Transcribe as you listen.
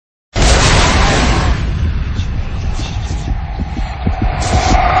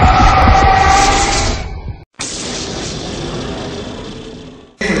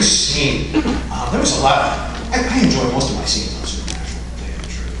I enjoy most of my scenes on Supernatural, to tell you the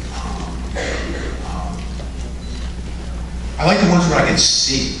truth. I like the ones where I can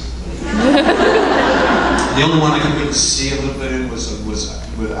see. The only one I could really see a little bit in was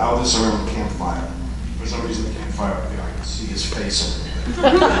with Aldous around the campfire. For some reason, the campfire, I could see his face a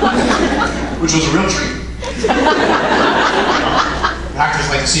little bit. Which was a real treat. Actors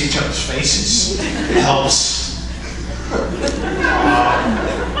like to see each other's faces. It helps.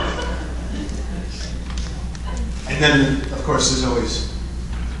 And then, of course, there's always...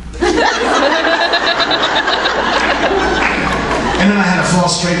 And then I had to fall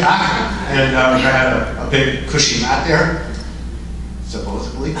straight back, and I had a big cushy mat there,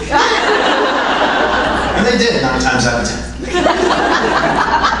 supposedly. And they did 9 times out of 10.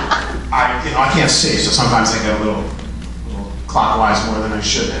 I can't see, so sometimes I get a little clockwise more than I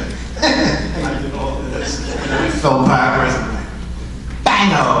should have. And I did all of this, and then I fell backwards, and I'm like,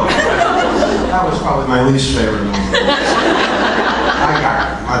 bango! That was probably my least favorite moment. I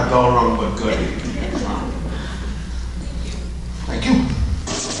got my bell rung, but good. Thank you.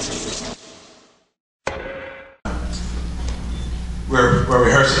 We're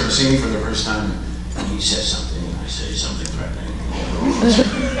rehearsing the scene for the first time, and he says something, and I say something threatening,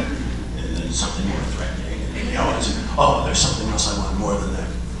 and then something more threatening, and oh, there's something else I want more than that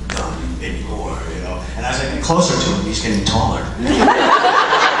gun, maybe more, you know. And as I get closer to him, he's getting taller.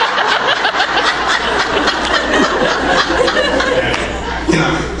 You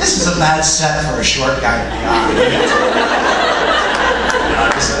know, this is a bad set for a short guy to be on.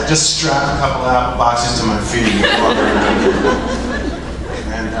 Just strap a couple of apple boxes to my feet and walk around.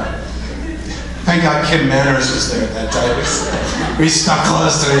 And thank God Kim Manners was there at that time. We stuck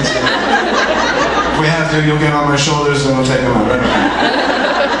close to each other. If we have to, you'll get on my shoulders and we'll take them out.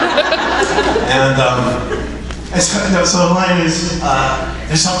 And so the line is,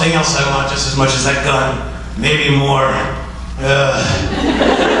 there's something else I want just as much as that gun, maybe more.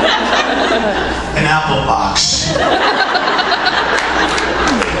 An apple box.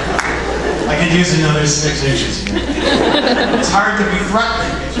 I could use another 6 inches here. It's hard to be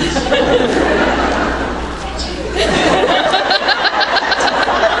threatening.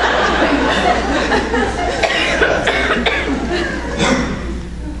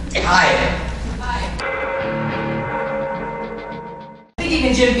 Hi. I think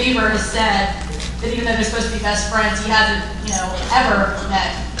even Jim Beaver has said that even though they're supposed to be best friends, he hasn't, ever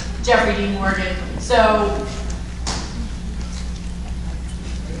met Jeffrey Dean Morgan. So,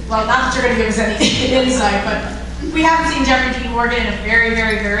 well, not that you're going to give us any insight, but we haven't seen Jeffrey Dean Morgan in a very,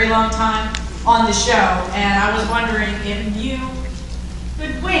 very, very long time on the show, and I was wondering if you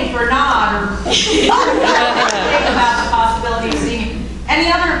could wink or nod or think about the possibility of seeing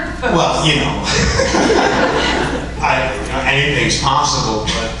any other folks. Well, anything's possible,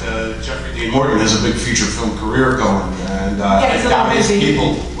 but Jeffrey Dean Morgan has a big feature film career going, and I doubt if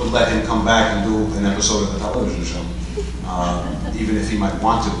people would let him come back and do an episode of the television show. Even if he might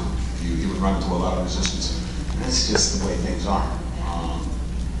want to, he would run into a lot of resistance. And that's just the way things are.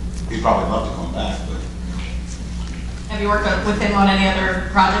 He'd probably love to come back, but... Have you worked with him on any other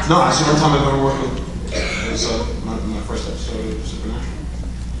projects? No, that's the only time I've ever worked with him. It was my first episode of Supernatural.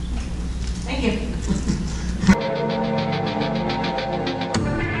 Thank you.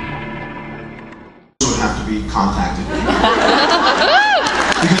 Would have to be contacted.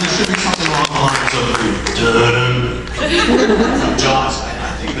 Because there should be something along the lines of Jaws, I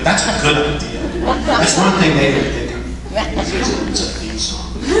think. But that's a good idea. That's one thing they do. It's a theme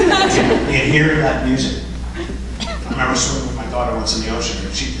song. You hear that music. I remember swimming with my daughter once in the ocean,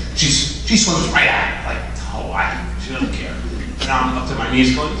 and she swims right at it, like Hawaii. She doesn't care. And I'm up to my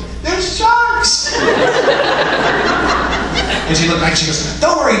knees going, "There's sharks!" And she looked back, she goes,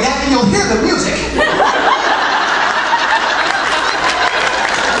 "Don't worry, Daddy, you'll hear the music."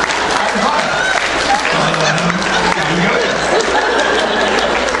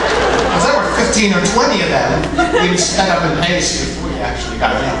 Because there were 15 or 20 of them, we sped up in pace before we actually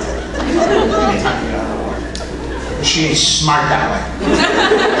got out. Anytime we got out of the water. She ain't smart that way.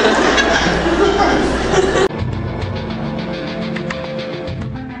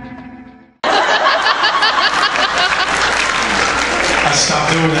 I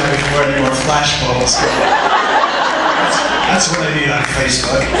stopped doing that before there were flashbulbs. That's what I need on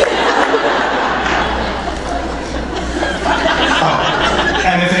Facebook. Oh,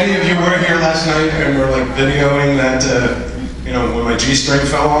 and if any of you were here last night and were like videoing that, when my G-string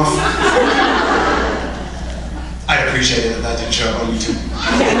fell off, I appreciate it that didn't show up on YouTube.